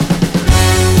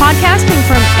Broadcasting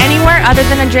from anywhere other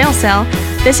than a jail cell,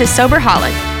 this is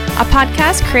Soberholic, a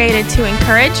podcast created to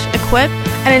encourage, equip,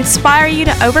 and inspire you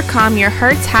to overcome your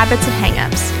hurts, habits, and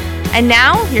hang-ups. And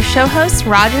now, your show hosts,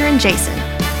 Roger and Jason.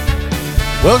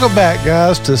 Welcome back,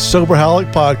 guys, to Soberholic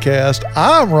Podcast.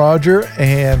 I'm Roger,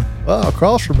 and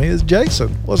across from me is Jason.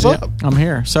 What's up? I'm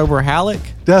here. Soberholic?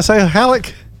 Did I say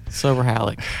Halleck?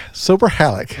 Soberholic.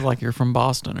 Soberholic. Like you're from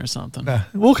Boston or something.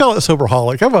 We'll call it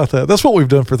Soberholic. How about that? That's what we've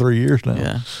done for 3 years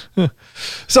now. Yeah.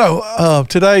 So,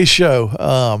 today's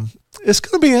show, it's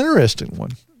going to be an interesting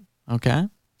one. Okay.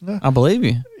 I believe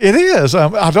you. It is.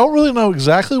 I don't really know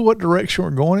exactly what direction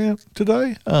we're going in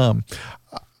today.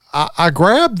 I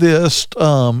grabbed this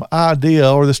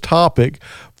idea or this topic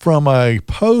from a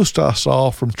post I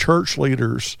saw from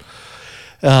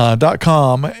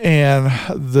churchleaders.com,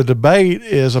 and the debate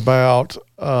is about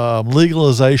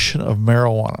legalization of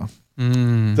marijuana.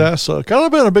 That's kind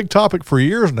of been a big topic for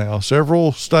years now.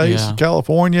 Several states,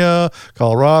 California,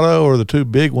 Colorado, are the two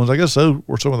big ones. I guess those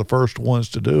were some of the first ones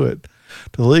to do it,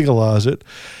 to legalize it.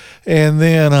 And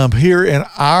then here in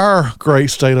our great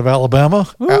state of Alabama,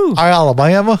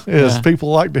 Alabama, as people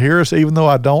like to hear us, even though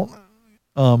I don't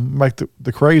make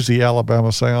the crazy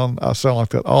Alabama sound. I sound like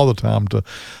that all the time to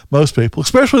most people,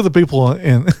 especially the people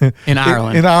in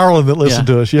Ireland. In Ireland that listen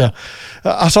to us. Yeah.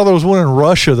 I saw there was one in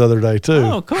Russia the other day too.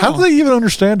 Oh, cool. How do they even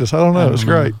understand us? I don't know. It's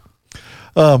great.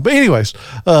 But anyways,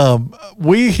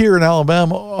 we here in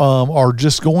Alabama are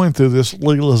just going through this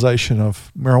legalization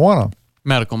of marijuana.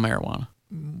 Medical marijuana.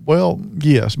 Well,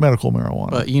 yes, medical marijuana.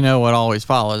 But you know what always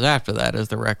follows after that is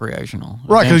the recreational.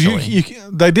 Right, because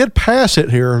they did pass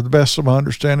it here, the best of my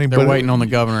understanding. They're waiting on the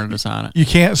governor to sign it. You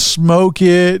can't smoke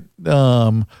it.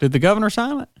 Did the governor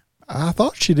sign it? I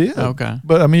thought she did. Okay.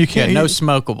 But, I mean, you can't. No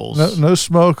smokables. No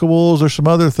smokables. There's some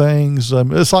other things.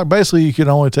 It's like basically you can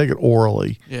only take it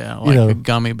orally. Yeah, like a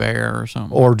gummy bear or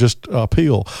something. Or just a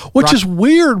peel, which is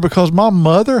weird because my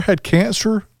mother had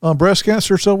cancer, breast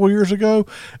cancer several years ago,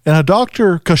 and a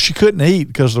doctor, because she couldn't eat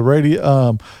because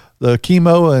the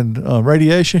chemo and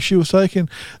radiation she was taking,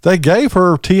 they gave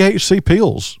her THC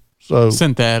pills. So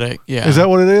synthetic, yeah. Is that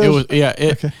what it is? It was,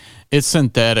 okay. It's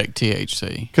synthetic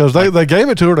THC. Because they gave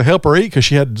it to her to help her eat because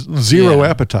she had zero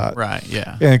appetite. Right,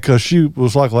 yeah. And because she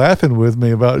was like laughing with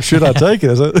me about, should I take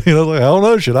it? I said, I don't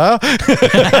know, should I?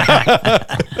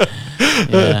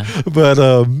 But,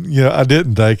 I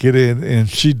didn't take it, and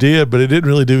she did, but it didn't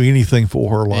really do anything for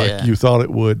her like you thought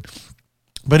it would.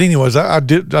 But anyways, I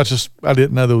didn't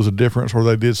know there was a difference where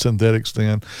they did synthetics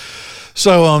then.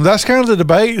 So that's kind of the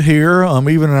debate here,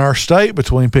 even in our state,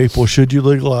 between people, should you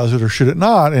legalize it or should it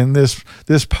not? And this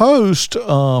post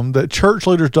that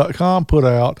churchleaders.com put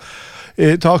out,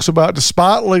 it talks about,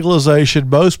 despite legalization,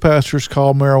 most pastors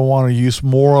call marijuana use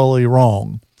morally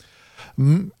wrong.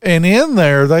 And in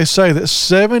there, they say that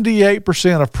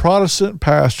 78% of Protestant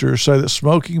pastors say that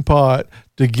smoking pot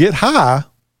to get high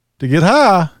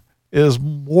is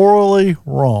morally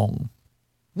wrong.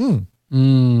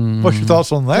 What's your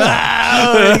thoughts on that?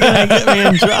 You're going to get me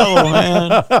in trouble,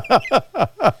 man.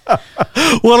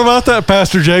 What about that,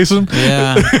 Pastor Jason?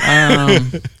 Yeah.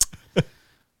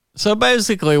 So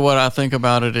basically what I think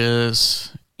about it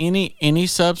is any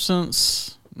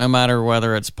substance, no matter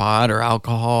whether it's pot or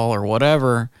alcohol or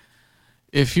whatever,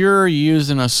 if you're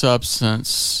using a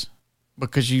substance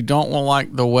because you don't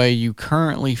like the way you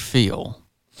currently feel,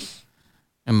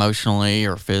 emotionally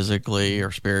or physically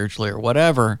or spiritually or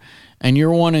whatever, and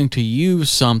you're wanting to use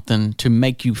something to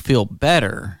make you feel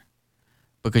better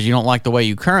because you don't like the way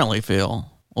you currently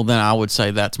feel, well, then I would say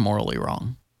that's morally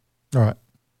wrong. All right.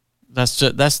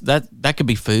 That could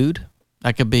be food.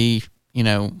 That could be,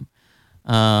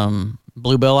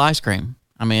 Bluebell ice cream.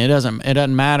 I mean, it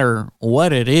doesn't matter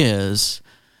what it is.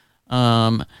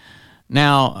 Now,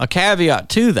 a caveat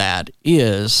to that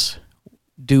is,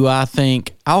 do I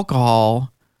think alcohol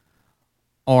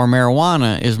or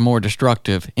marijuana is more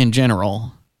destructive in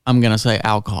general? I'm going to say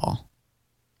alcohol.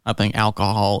 I think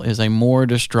alcohol is a more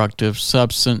destructive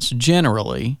substance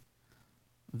generally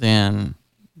than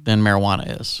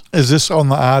marijuana is. Is this on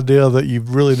the idea that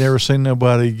you've really never seen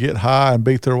nobody get high and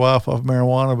beat their wife off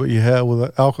marijuana, but you have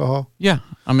with alcohol? Yeah.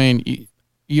 I mean,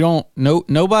 you don't know,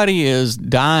 nobody is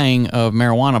dying of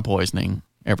marijuana poisoning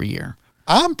every year.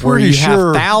 I'm pretty sure you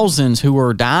have thousands who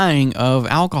are dying of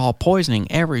alcohol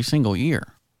poisoning every single year.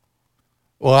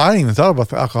 Well, I didn't even thought about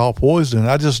the alcohol poisoning.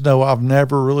 I just know I've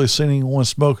never really seen anyone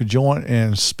smoke a joint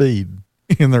and speed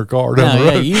in their car down the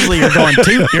road. Usually you're going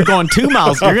 2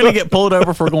 miles. You're going to get pulled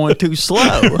over for going too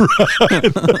slow.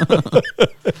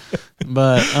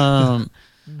 But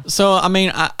so I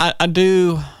mean, I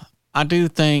do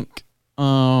think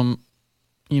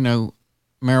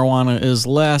marijuana is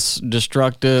less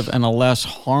destructive and a less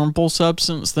harmful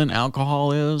substance than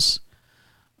alcohol is.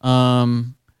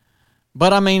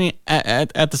 But I mean,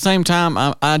 at the same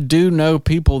time, I do know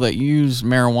people that use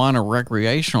marijuana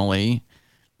recreationally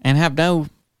and have no,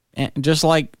 just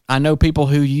like I know people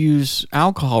who use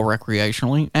alcohol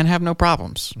recreationally and have no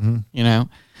problems,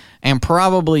 and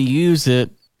probably use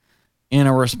it in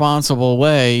a responsible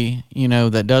way,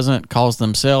 that doesn't cause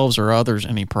themselves or others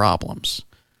any problems.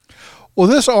 Well,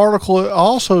 this article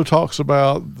also talks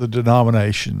about the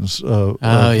denominations of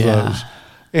those.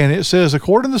 And it says,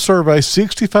 according to the survey,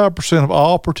 65% of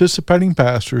all participating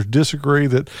pastors disagree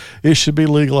that it should be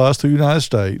legalized through the United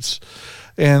States.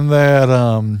 And that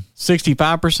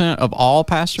 65% of all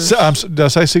pastors? Did I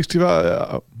say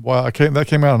 65? That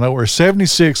came out of nowhere.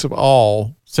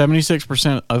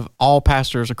 76% of all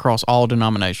pastors across all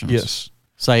denominations. Yes.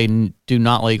 Say do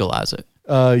not legalize it.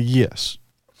 Yes.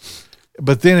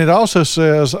 But then it also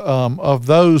says of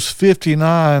those,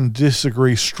 59%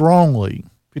 disagree strongly.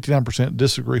 59%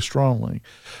 disagree strongly.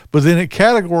 But then it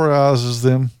categorizes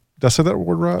them. Did I say that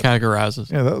word right? Categorizes.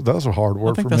 Yeah, that was a hard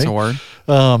word for me. I think that's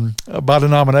a word. By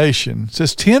denomination. It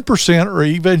says 10% are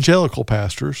evangelical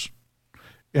pastors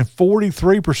and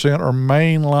 43% are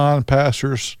mainline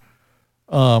pastors.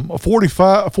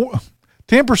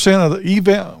 10% of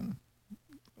the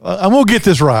I'm going to get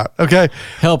this right, okay?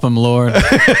 Help him, Lord. When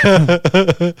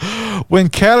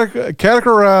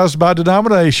categorized by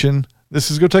denomination, this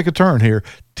is going to take a turn here.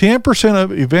 10%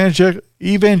 of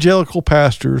evangelical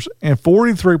pastors and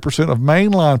 43% of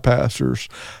mainline pastors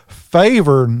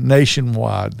favor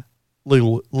nationwide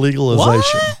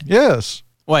legalization. What? Yes.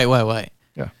 Wait.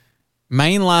 Yeah.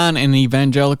 Mainline and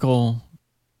evangelical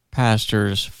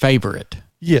pastors favor it.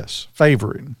 Yes,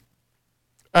 favor it.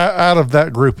 Out of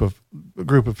that group of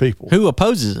people. Who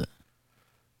opposes it?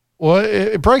 Well,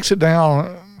 it breaks it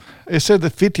down. It said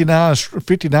that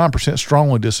 59%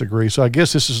 strongly disagree. So I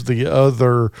guess this is the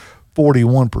other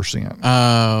 41%.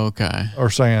 Oh, okay. Are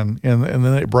saying, and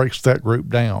then it breaks that group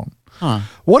down. Huh.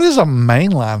 What is a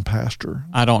mainline pastor?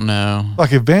 I don't know.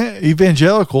 Like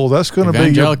evangelical, that's going to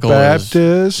be your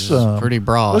Baptist. Is pretty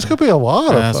broad. That's going to be a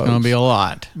lot of That's going to be a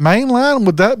lot. Mainline,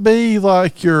 would that be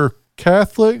like your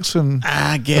Catholics and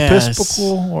I guess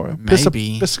Episcopal or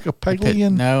maybe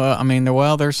Episcopalian? No, I mean,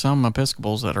 there's some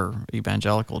Episcopals that are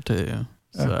evangelical too.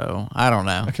 So I don't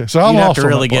know. Okay, so I'm have also to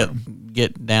really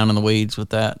get down in the weeds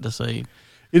with that to see.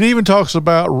 It even talks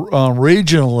about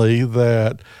regionally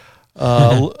that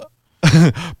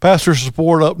pastor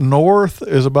support up north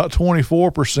is about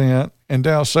 24%, and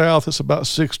down south it's about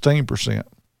 16%.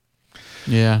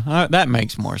 Yeah, that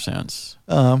makes more sense.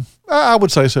 I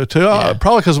would say so too. Yeah.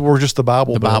 Probably because we're just the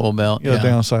Bible Belt, yeah,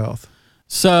 down south.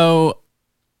 So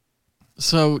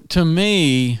to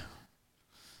me,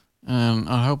 and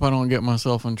I hope I don't get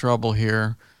myself in trouble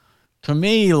here. To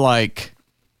me, like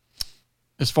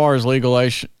as far as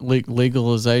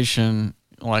legalization,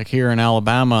 like here in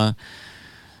Alabama,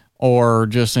 or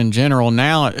just in general,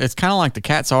 now it's kind of like the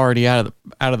cat's already out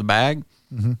of the bag.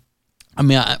 Mm-hmm. I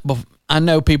mean, I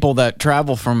know people that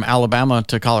travel from Alabama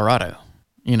to Colorado,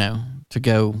 to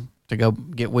go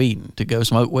get weed, to go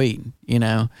smoke weed.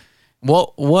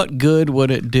 What good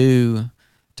would it do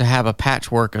to have a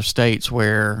patchwork of states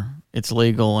where it's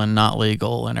legal and not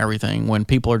legal and everything when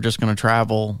people are just going to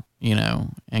travel,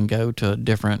 and go to a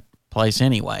different place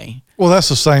anyway? Well, that's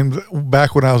the same.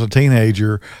 Back when I was a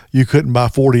teenager, you couldn't buy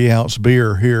 40-ounce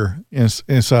beer here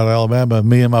inside Alabama.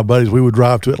 Me and my buddies, we would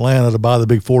drive to Atlanta to buy the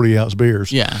big 40-ounce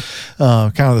beers. Yeah.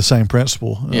 Kind of the same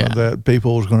principle that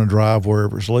people was going to drive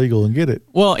wherever it's legal and get it.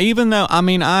 Well, even though, I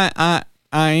mean, I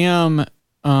am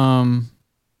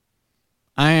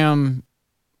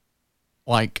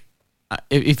like,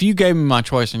 if you gave me my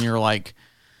choice and you're like,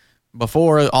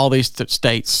 before all these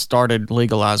states started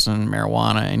legalizing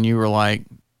marijuana and you were like,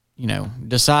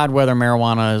 decide whether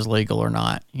marijuana is legal or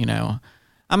not, I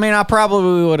mean, I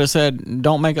probably would have said,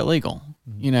 don't make it legal,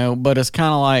 but it's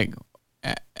kind of like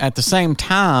at the same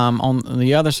time on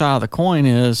the other side of the coin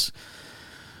is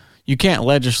you can't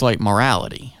legislate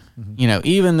morality,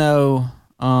 even though,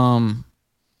 for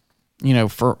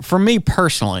me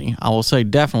personally, I will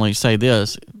definitely say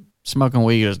this, smoking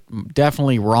weed is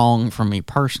definitely wrong for me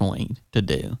personally to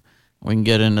do. We can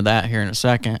get into that here in a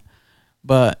second.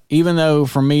 But even though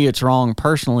for me it's wrong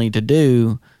personally to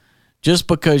do, just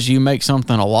because you make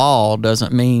something a law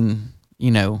doesn't mean,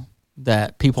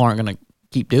 that people aren't going to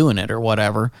keep doing it or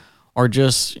whatever. Or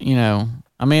just, I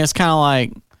mean, it's kind of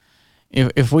like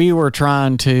if we were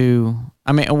trying to,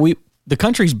 I mean, the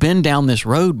country's been down this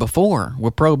road before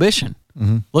with prohibition.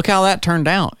 Mm-hmm. Look how that turned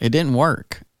out. It didn't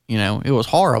work. It was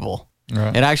horrible.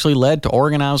 Right. It actually led to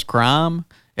organized crime.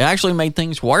 It actually made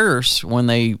things worse when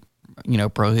they,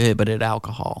 prohibited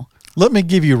alcohol. Let me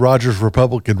give you Roger's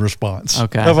Republican response.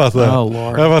 Okay. How about that? Oh,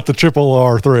 Lord. How about the triple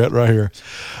R threat right here?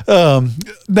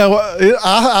 No,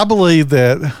 I believe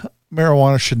that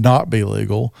marijuana should not be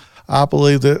legal. I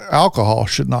believe that alcohol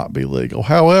should not be legal.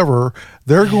 However,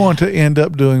 they're going to end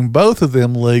up doing both of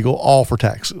them legal, all for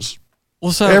taxes.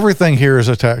 Well, so everything here is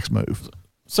a tax move.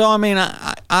 So, I mean,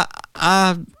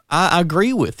 I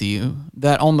agree with you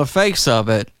that on the face of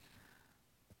it,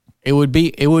 it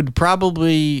would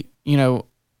probably,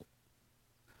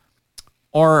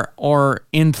 or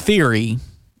in theory,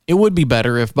 it would be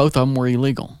better if both of them were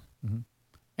illegal,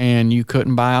 and you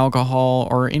couldn't buy alcohol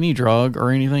or any drug or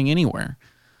anything anywhere.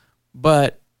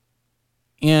 But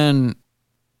in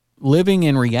living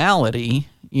in reality,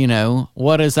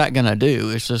 what is that going to do?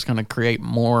 It's just going to create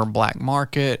more black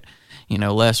market,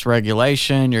 less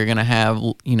regulation. You're going to have,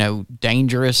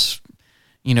 dangerous,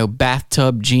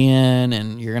 bathtub gin,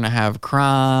 and you're going to have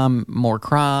more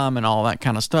crime and all that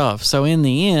kind of stuff. So in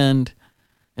the end,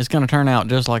 it's going to turn out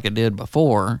just like it did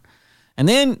before. And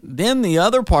then the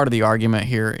other part of the argument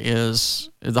here is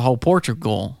the whole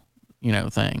Portugal,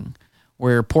 thing,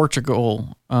 where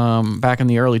Portugal, back in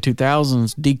the early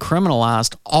 2000s,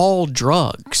 decriminalized all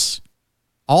drugs.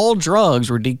 All drugs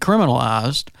were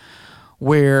decriminalized,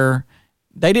 where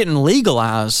they didn't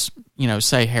legalize,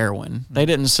 say heroin. They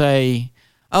didn't say,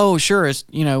 oh, sure, it's,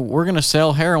 we're going to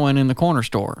sell heroin in the corner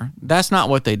store. That's not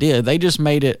what they did. They just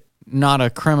made it not a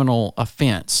criminal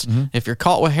offense. If you're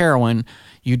caught with heroin,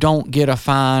 you don't get a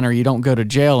fine or you don't go to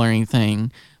jail or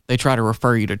anything. They try to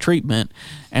refer you to treatment.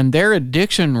 And their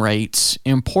addiction rates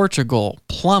in Portugal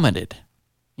plummeted,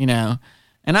 And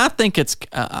I think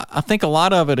I think a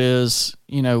lot of it is,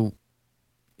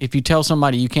 if you tell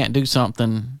somebody you can't do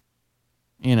something,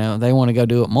 they want to go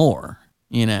do it more,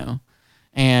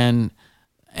 and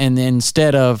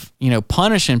instead of,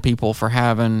 punishing people for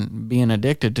being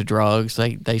addicted to drugs,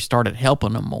 they started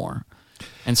helping them more.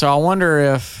 And so I wonder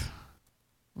if,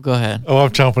 go ahead. Oh,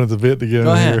 I'm chomping at the bit to get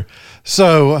Go in ahead. here.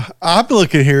 So I'm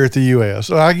looking here at the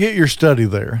U.S. I get your study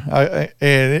there,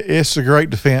 and it's a great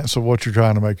defense of what you're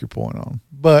trying to make your point on,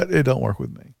 but it don't work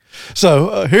with me.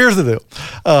 So here's the deal.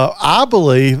 I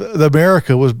believe that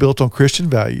America was built on Christian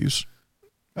values.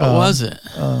 Or was it?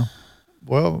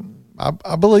 Well,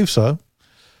 I believe so.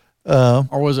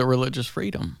 Or was it religious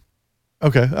freedom?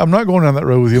 Okay, I'm not going down that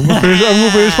road with you. I'm going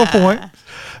to finish my point.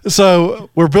 So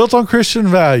we're built on Christian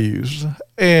values,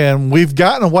 and we've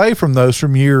gotten away from those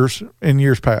from years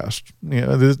past.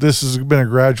 This has been a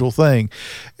gradual thing.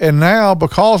 And now,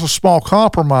 because of small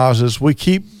compromises, we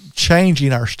keep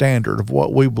changing our standard of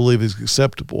what we believe is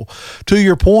acceptable. To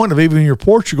your point of even your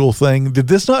Portugal thing, did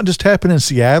this not just happen in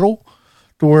Seattle?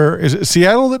 To where, is it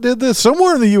Seattle that did this?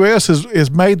 Somewhere in the U.S.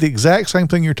 has made the exact same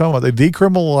thing you're talking about. They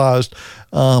decriminalized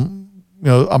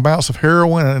amounts of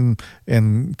heroin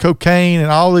and cocaine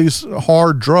and all these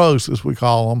hard drugs, as we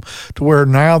call them, to where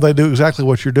now they do exactly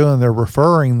what you're doing. They're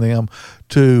referring them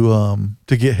to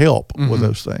get help with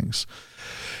those things.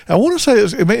 I want to say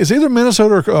it's either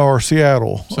Minnesota or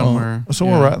Seattle. Somewhere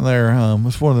right in there.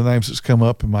 It's one of the names that's come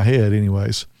up in my head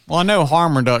anyways. Well, I know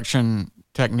harm reduction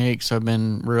techniques have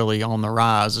been really on the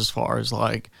rise as far as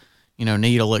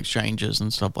needle exchanges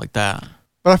and stuff like that.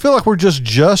 But I feel like we're just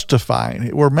justifying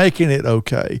it. We're making it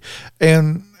okay.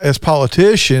 And as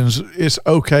politicians, it's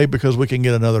okay because we can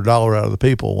get another dollar out of the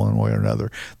people one way or another.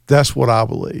 That's what I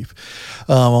believe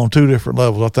on two different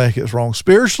levels. I think it's wrong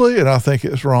spiritually, and I think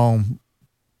it's wrong,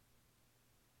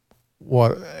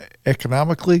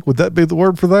 economically? Would that be the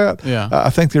word for that? Yeah. I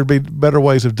think there'd be better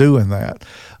ways of doing that.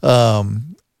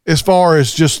 As far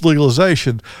as just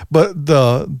legalization, but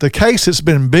the case that's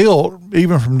been built,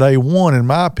 even from day one, in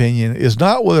my opinion, is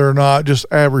not whether or not just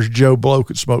average Joe Blow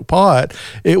could smoke pot.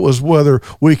 It was whether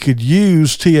we could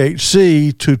use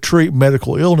THC to treat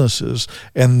medical illnesses,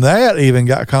 and that even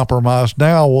got compromised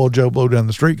now while Joe Blow down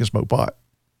the street can smoke pot.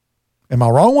 Am I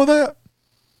wrong with that?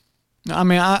 I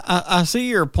mean, I see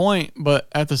your point, but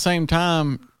at the same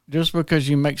time, just because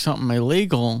you make something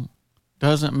illegal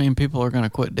doesn't mean people are going to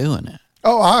quit doing it.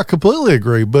 Oh, I completely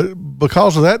agree. But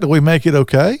because of that, do we make it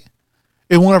okay?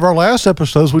 In one of our last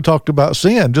episodes, we talked about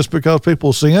sin. Just because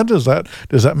people sin, does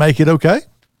that make it okay?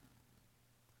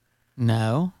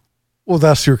 No. Well,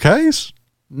 that's your case.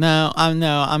 No. I'm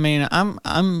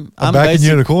backing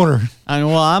you in a corner.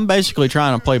 I'm basically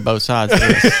trying to play both sides of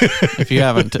this. if you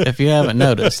haven't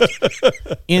noticed,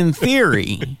 in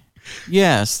theory,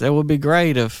 yes, that would be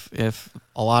great if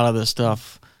a lot of this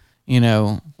stuff,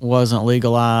 wasn't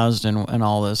legalized and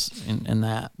all this and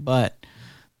that. But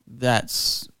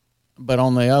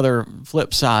on the other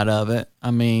flip side of it,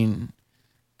 I mean,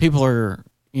 people are,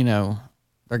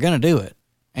 they're going to do it.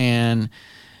 And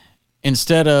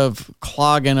instead of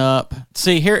clogging up,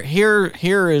 see,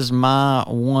 here's my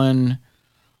one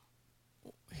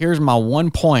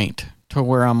point to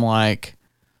where I'm like,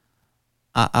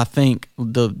 I think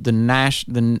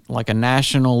like a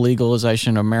national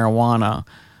legalization of marijuana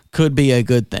could be a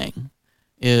good thing,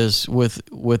 is with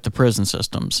the prison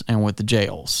systems and with the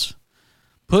jails.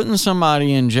 Putting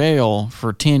somebody in jail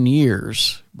for 10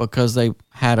 years because they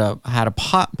had a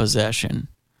pot possession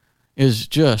is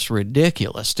just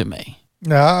ridiculous to me.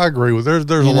 No, I agree with. There's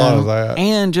a lot of that.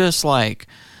 And just like,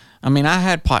 I mean, I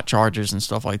had pot charges and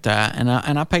stuff like that, and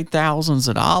I paid thousands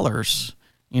of dollars,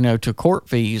 to court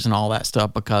fees and all that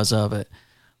stuff because of it.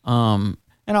 And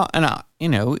I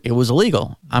it was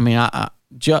illegal. I mean, I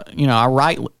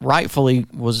rightfully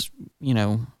was,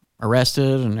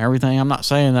 arrested and everything. I'm not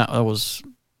saying that was,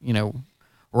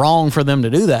 wrong for them to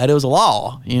do that. It was a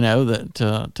law,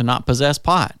 that to not possess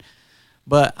pot.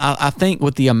 But I think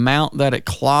with the amount that it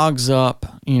clogs up,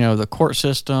 the court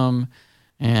system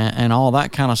and all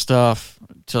that kind of stuff,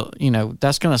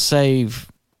 that's going to save,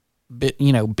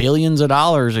 billions of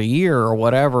dollars a year or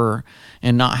whatever,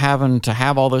 and not having to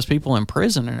have all those people in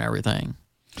prison and everything.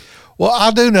 Well,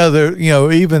 I do know that,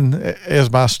 even as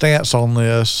my stance on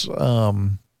this,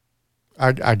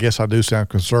 I guess I do sound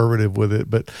conservative with it,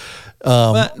 but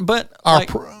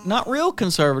not real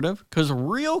conservative, because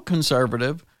real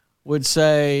conservative would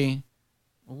say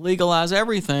legalize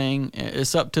everything.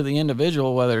 It's up to the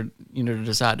individual whether to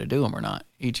decide to do them or not.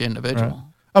 Each individual. Right.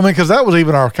 I mean, because that was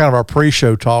even our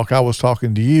pre-show talk. I was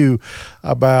talking to you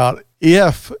about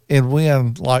if and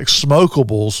when like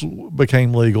smokables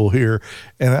became legal here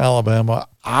in Alabama.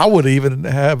 I would even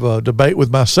have a debate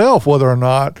with myself whether or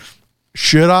not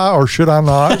should I or should I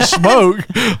not smoke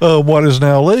what is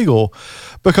now legal,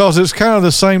 because it's kind of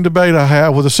the same debate I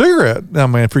have with a cigarette. I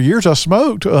mean, for years I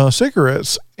smoked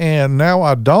cigarettes, and now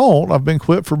I don't. I've been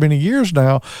quit for many years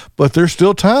now, but there's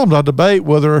still times I debate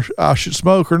whether I should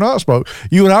smoke or not smoke.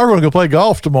 You and I are going to go play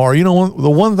golf tomorrow. The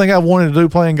one thing I've wanted to do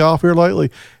playing golf here lately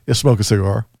is smoke a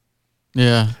cigar.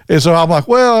 Yeah. And so I'm like,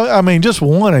 well, I mean, just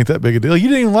one ain't that big a deal. You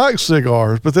didn't even like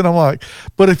cigars. But then I'm like,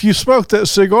 but if you smoke that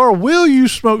cigar, will you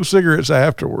smoke cigarettes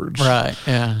afterwards? Right.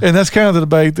 Yeah. And that's kind of the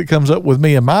debate that comes up with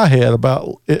me in my head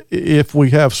about if we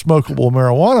have smokable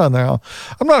marijuana now.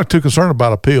 I'm not too concerned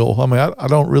about a pill. I mean, I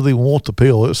don't really want the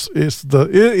pill. It is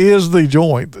the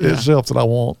joint itself that I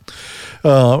want.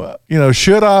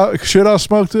 Should I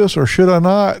smoke this or should I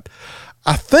not?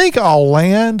 I think I'll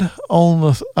land on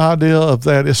the idea of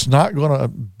that it's not going to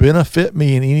benefit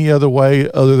me in any other way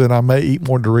other than I may eat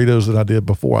more Doritos than I did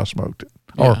before I smoked it.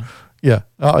 Yeah. Or,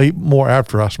 I'll eat more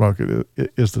after I smoke it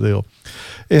is the deal.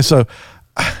 And so,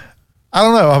 I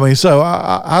don't know. I mean, so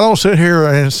I don't sit here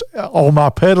and on my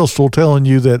pedestal telling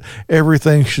you that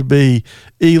everything should be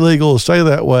illegal to stay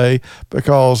that way,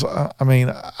 because, I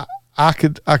mean, I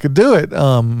could do it.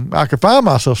 I could find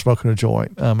myself smoking a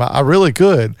joint. I really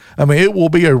could. I mean, it will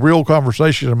be a real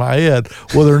conversation in my head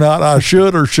whether or not I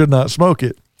should or should not smoke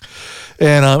it.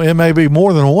 And it may be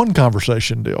more than one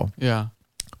conversation deal. Yeah.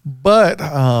 But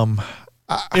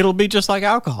it'll be just like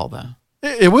alcohol then.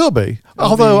 It will be.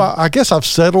 Although I guess I've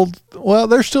settled. Well,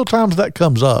 there's still times that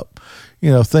comes up,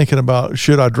 thinking about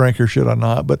should I drink or should I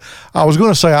not. But I was going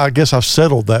to say I guess I've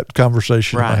settled that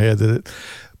conversation in my head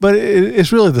but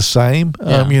it's really the same.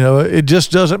 Yeah. It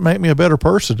just doesn't make me a better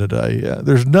person today.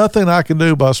 There's nothing I can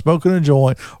do by smoking a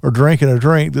joint or drinking a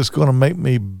drink that's going to make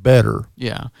me better.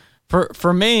 Yeah.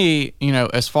 For me,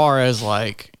 as far as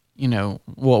like,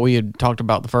 what we had talked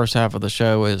about the first half of the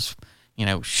show is,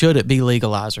 should it be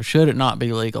legalized or should it not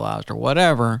be legalized or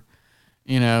whatever,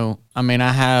 I mean,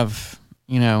 I have,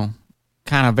 kind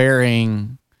of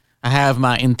varying, I have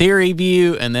my in theory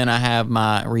view and then I have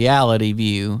my reality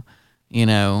view.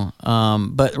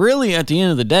 But really at the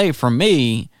end of the day, for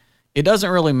me, it doesn't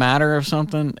really matter if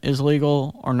something is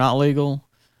legal or not legal.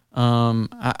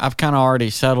 I've kind of already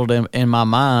settled in my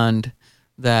mind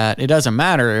that it doesn't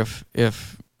matter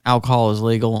if alcohol is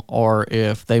legal or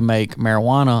if they make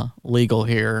marijuana legal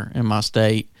here in my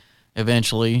state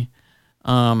eventually.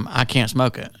 I can't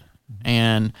smoke it.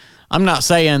 And I'm not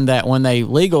saying that when they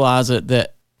legalize it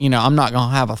that, I'm not going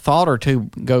to have a thought or two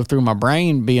go through my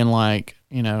brain being like,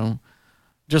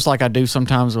 just like I do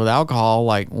sometimes with alcohol,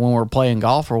 like when we're playing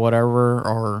golf or whatever,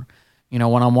 or,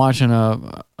 when I'm watching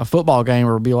a football game,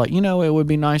 or be like, it would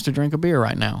be nice to drink a beer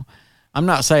right now. I'm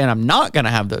not saying I'm not going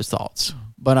to have those thoughts,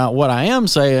 but what I am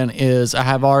saying is I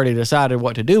have already decided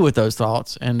what to do with those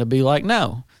thoughts and to be like,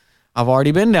 no, I've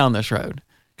already been down this road.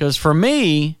 Because for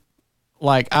me,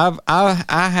 like I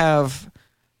have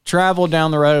traveled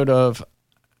down the road of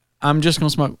I'm just going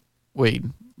to smoke weed.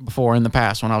 before in the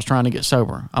past when I was trying to get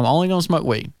sober. I'm only going to smoke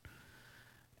weed.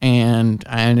 And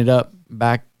I ended up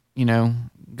back,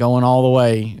 going all the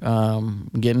way,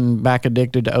 getting back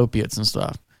addicted to opiates and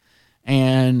stuff.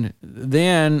 And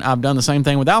then I've done the same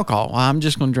thing with alcohol. Well, I'm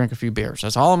just going to drink a few beers.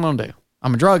 That's all I'm going to do.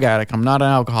 I'm a drug addict. I'm not an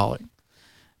alcoholic.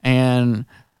 And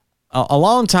a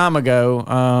long time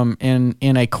ago,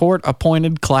 in a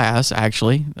court-appointed class,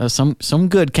 actually, some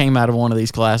good came out of one of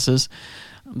these classes.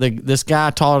 This guy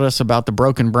taught us about the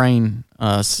broken brain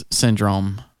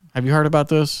syndrome. Have you heard about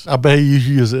this? I bet he used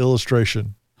you as an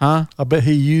illustration. Huh? I bet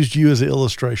he used you as an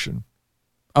illustration.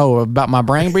 Oh, about my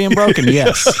brain being broken?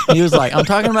 Yes. He was like, I'm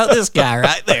talking about this guy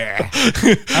right there.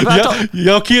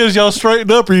 Y'all kids, y'all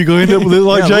straighten up or you're going to end up with it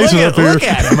like Jason up here. Look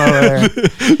at him over there.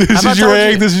 This is your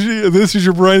egg. This is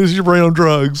your brain. This is your brain on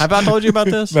drugs. Have I told you about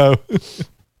this? No.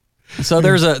 So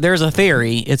there's a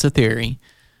theory. It's a theory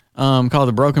called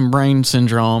the broken brain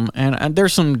syndrome. And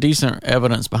there's some decent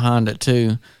evidence behind it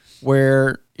too,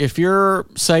 where if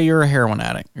say you're a heroin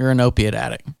addict, you're an opiate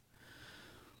addict.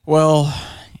 Well,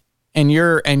 and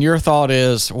your thought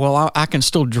is, well, I can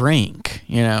still drink,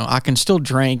 I can still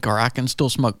drink or I can still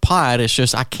smoke pot. It's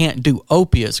just I can't do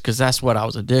opiates because that's what I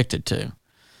was addicted to.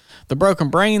 The broken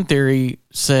brain theory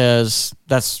says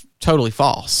that's totally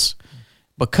false,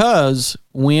 because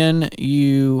when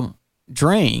you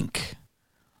drink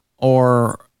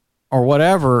or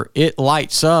whatever, it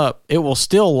lights up. It will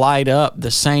still light up the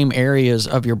same areas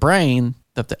of your brain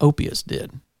that the opiates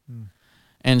did.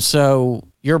 And so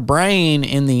your brain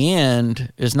in the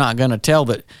end is not going to tell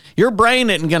that. Your brain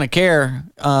isn't going to care,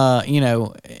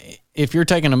 if you're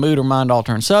taking a mood or mind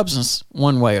altering substance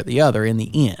one way or the other in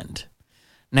the end.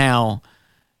 Now,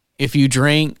 if you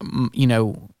drink,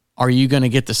 are you going to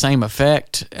get the same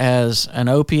effect as an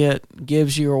opiate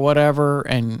gives you or whatever?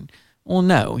 And well,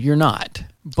 no, you're not.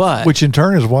 But which in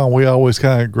turn is why we always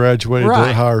kind of graduated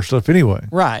to higher stuff anyway.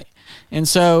 Right. And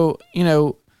so,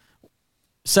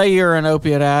 say you're an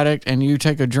opiate addict and you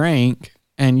take a drink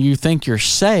and you think you're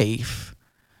safe.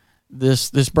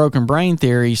 This broken brain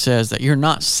theory says that you're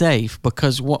not safe,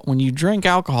 because when you drink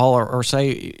alcohol or say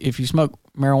if you smoke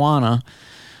marijuana,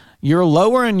 you're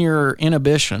lowering your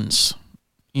inhibitions.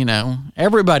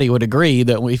 Everybody would agree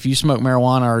that if you smoke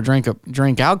marijuana or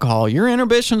drink alcohol, your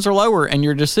inhibitions are lower and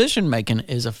your decision making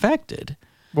is affected.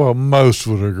 Well, most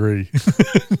would agree.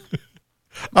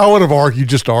 I would have argued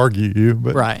just to argue you,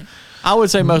 but right. I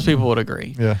would say most people would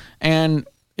agree. Yeah. And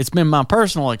it's been my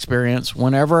personal experience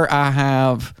whenever I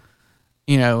have,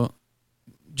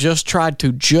 just tried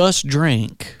to just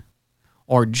drink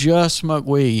or just smoke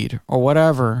weed or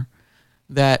whatever,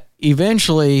 that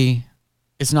eventually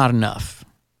it's not enough.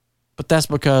 But that's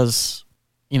because,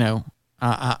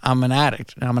 I'm an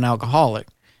addict and I'm an alcoholic.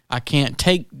 I can't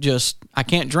drink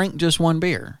just one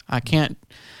beer. I can't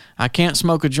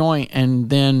smoke a joint and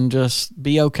then just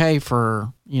be okay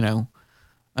for,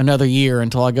 another year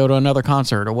until I go to another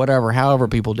concert or whatever, however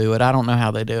people do it. I don't know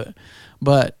how they do it,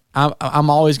 but I'm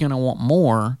always going to want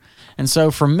more. And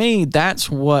so for me, that's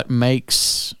what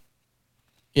makes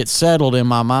it settled in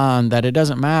my mind that it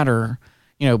doesn't matter,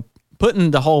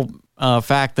 putting the whole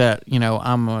fact that,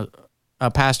 I'm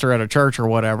a pastor at a church or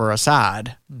whatever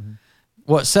aside. Mm-hmm.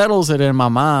 What settles it in my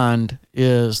mind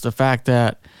is the fact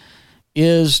that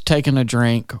is taking a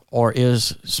drink or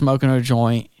is smoking a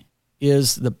joint,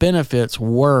 is the benefits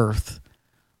worth,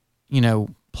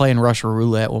 playing Russian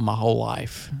roulette with my whole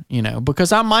life,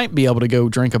 because I might be able to go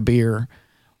drink a beer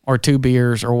or 2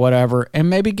 beers or whatever and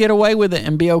maybe get away with it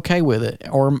and be okay with it,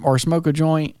 or smoke a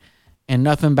joint and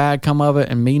nothing bad come of it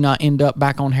and me not end up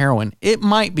back on heroin. It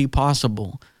might be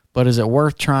possible, but is it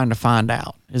worth trying to find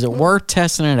out? Is it worth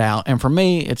testing it out? And for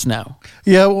me, it's no.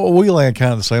 Yeah, well, we land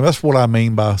kind of the same. That's what I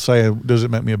mean by saying, does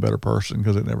it make me a better person?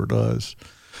 Because it never does.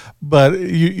 But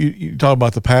you talk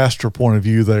about the pastor point of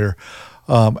view there.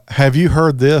 Have you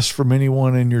heard this from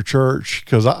anyone in your church?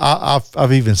 Because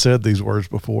I've even said these words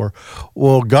before.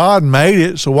 Well, God made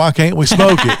it, so why can't we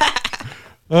smoke it?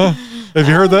 Have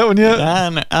you heard that one yet? I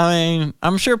mean,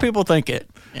 I'm sure people think it.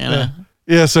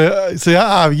 Yeah. So see,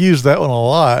 I've used that one a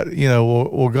lot.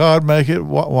 Will God make it?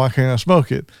 Why can't I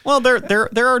smoke it? Well,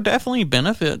 there are definitely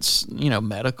benefits,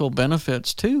 medical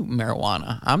benefits to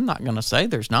marijuana. I'm not going to say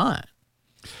there's not.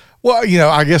 Well,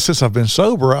 I guess since I've been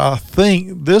sober, I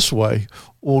think this way.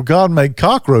 Well, God made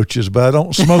cockroaches, but I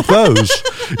don't smoke those.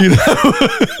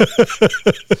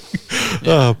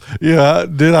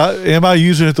 Am I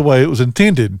using it the way it was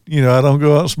intended? I don't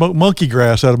go out and smoke monkey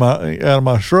grass out of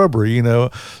my shrubbery.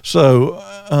 So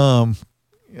I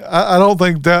don't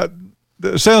think that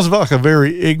sounds like a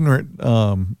very ignorant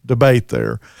debate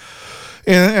there.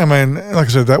 And I mean, like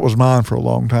I said, that was mine for a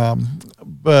long time.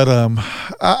 But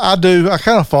I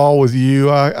kind of fall with you.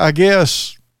 I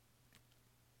guess,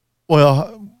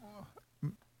 well,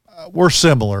 we're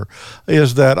similar,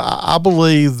 is that I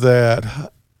believe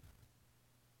that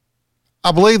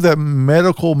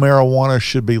medical marijuana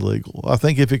should be legal. I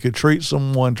think if it could treat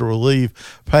someone to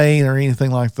relieve pain or anything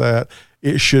like that,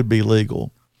 it should be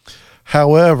legal.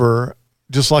 However,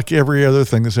 just like every other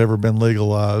thing that's ever been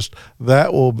legalized,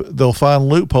 they'll find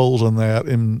loopholes in that,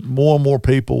 and more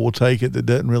people will take it that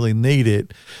doesn't really need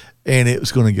it, and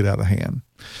it's going to get out of hand.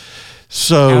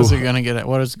 So how's it going to get out?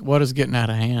 What is getting out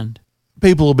of hand?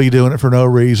 People will be doing it for no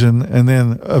reason, and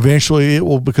then eventually it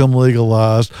will become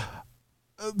legalized.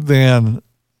 Then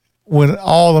when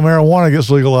all the marijuana gets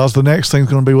legalized, the next thing's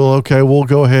going to be, well, okay, we'll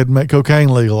go ahead and make cocaine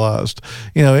legalized.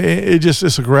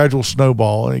 It's a gradual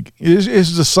snowball.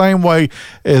 It's the same way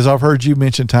as I've heard you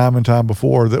mention time and time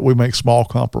before, that we make small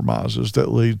compromises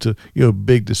that lead to,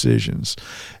 big decisions.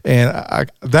 And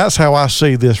that's how I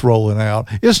see this rolling out.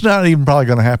 It's not even probably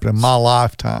going to happen in my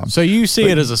lifetime. So you see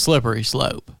it as a slippery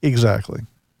slope. Exactly.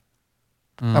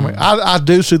 I mean, I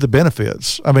do see the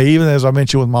benefits. I mean, even as I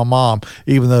mentioned with my mom,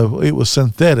 even though it was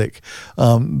synthetic,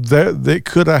 they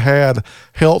could have had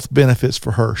health benefits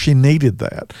for her. She needed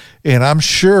that. And I'm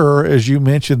sure, as you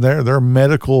mentioned, there are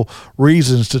medical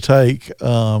reasons to take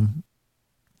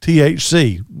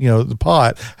THC, the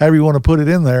pot, however you want to put it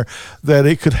in there, that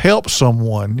it could help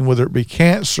someone, whether it be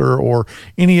cancer or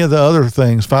any of the other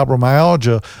things,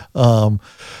 fibromyalgia.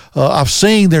 I've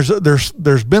seen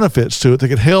there's benefits to it that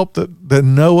could help that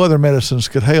no other medicines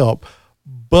could help.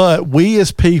 But we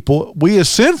as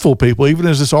sinful people, even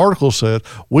as this article said,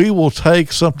 we will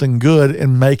take something good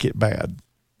and make it bad.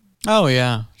 Oh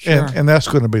yeah, sure. And that's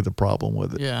going to be the problem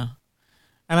with it. Yeah,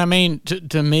 and I mean,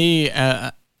 to me,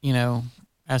 as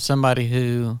somebody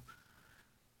who,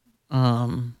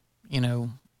 was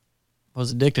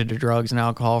addicted to drugs and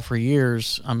alcohol for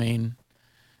years, I mean,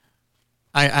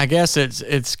 I guess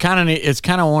it's kind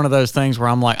of one of those things where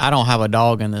I'm like, I don't have a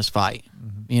dog in this fight.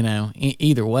 Mm-hmm.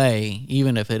 Either way,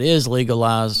 even if it is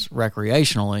legalized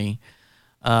recreationally,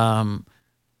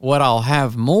 what I'll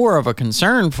have more of a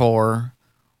concern for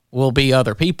will be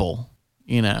other people.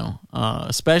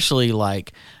 Especially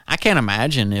like, I can't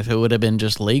imagine if it would have been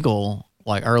just legal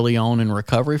like early on in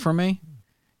recovery for me,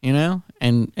 and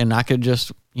I could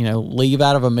just, leave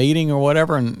out of a meeting or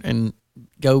whatever and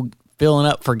go filling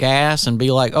up for gas and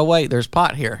be like, oh wait, there's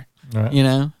pot here.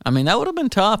 Right. I mean, that would have been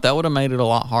tough. That would have made it a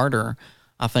lot harder,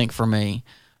 I think, for me.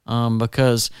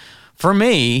 Because for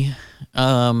me,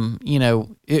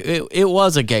 it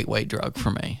was a gateway drug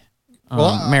for me.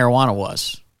 Marijuana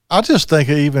was. I just think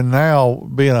even now,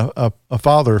 being a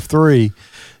father of three,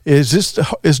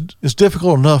 it's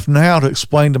difficult enough now to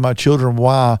explain to my children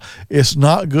why it's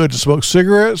not good to smoke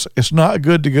cigarettes, it's not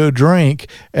good to go drink,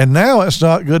 and now it's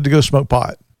not good to go smoke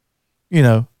pot.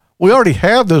 We already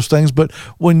have those things, but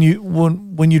when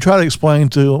you try to explain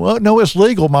to them, well, no, it's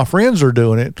legal, my friends are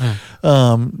doing it,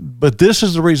 but this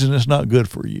is the reason it's not good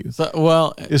for you.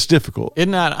 So, it's difficult.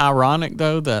 Isn't that ironic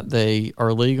though that they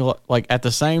are legal? Like at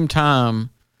the same time,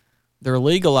 they're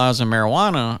legalizing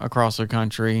marijuana across the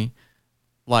country.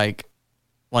 Like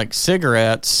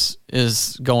cigarettes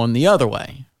is going the other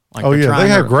way. Like they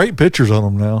have great pictures on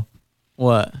them now.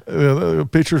 What?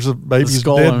 Pictures of babies,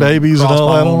 dead babies, and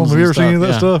all that on them. Have you ever seen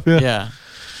that stuff? Yeah.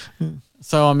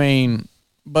 So I mean,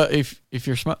 but if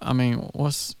you're, I mean,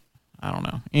 I don't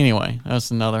know. Anyway, that's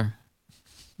another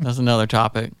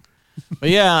topic. But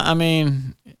yeah, I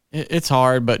mean, it's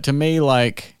hard. But to me,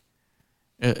 like,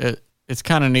 it's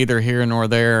kind of neither here nor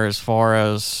there as far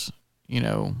as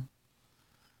the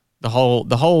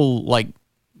whole like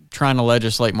trying to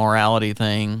legislate morality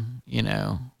thing.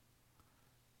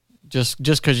 Just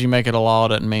because you make it a law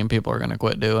doesn't mean people are going to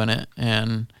quit doing it.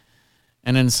 And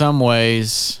in some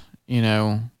ways,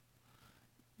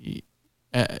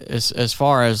 as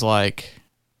far as like,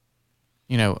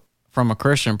 from a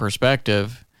Christian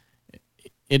perspective,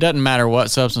 it doesn't matter what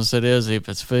substance it is, if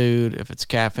it's food, if it's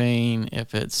caffeine,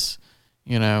 if it's,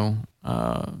 marijuana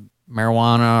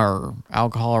or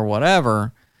alcohol or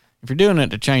whatever. If you're doing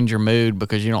it to change your mood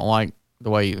because you don't like the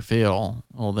way you feel,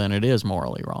 well, then it is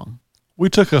morally wrong. We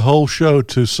took a whole show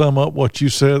to sum up what you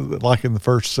said, like in the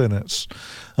first sentence.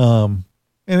 And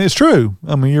it's true.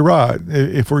 I mean, you're right.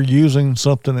 If we're using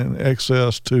something in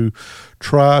excess to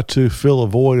try to fill a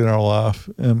void in our life,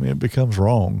 it becomes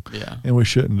wrong. Yeah. And we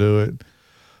shouldn't do it.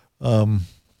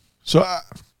 So I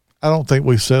don't think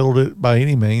we've settled it by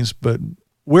any means, but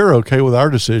we're okay with our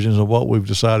decisions of what we've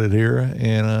decided here.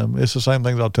 And it's the same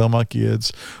things I'll tell my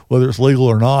kids. Whether it's legal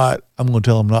or not, I'm going to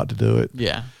tell them not to do it.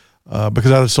 Yeah.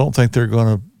 Because I just don't think they're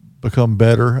going to become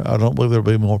better. I don't believe they'll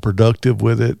be more productive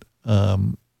with it.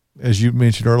 As you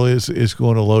mentioned earlier, it's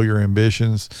going to lower your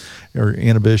ambitions or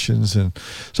inhibitions. And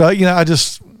so, I don't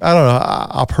know.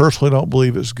 I personally don't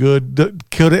believe it's good.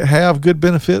 Could it have good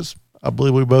benefits? I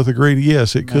believe we both agreed,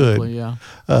 yes, it could. Yeah.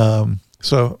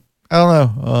 So I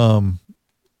don't know.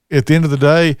 At the end of the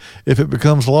day, if it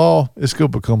becomes law, it's going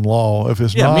to become law. If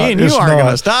it's not, me and you aren't going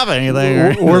to stop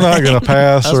anything. We're not going to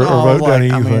pass or vote down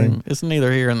anything. It's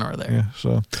neither here nor there. Yeah,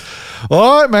 so,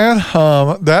 all right, man.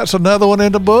 That's another one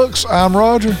in the books. I'm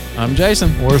Roger. I'm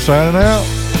Jason. We're signing out.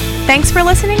 Thanks for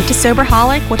listening to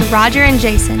Soberholic with Roger and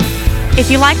Jason.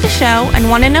 If you like the show and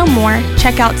want to know more,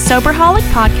 check out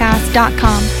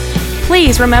SoberholicPodcast.com.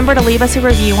 Please remember to leave us a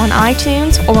review on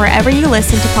iTunes or wherever you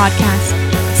listen to podcasts.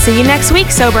 See you next week,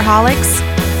 Soberholics.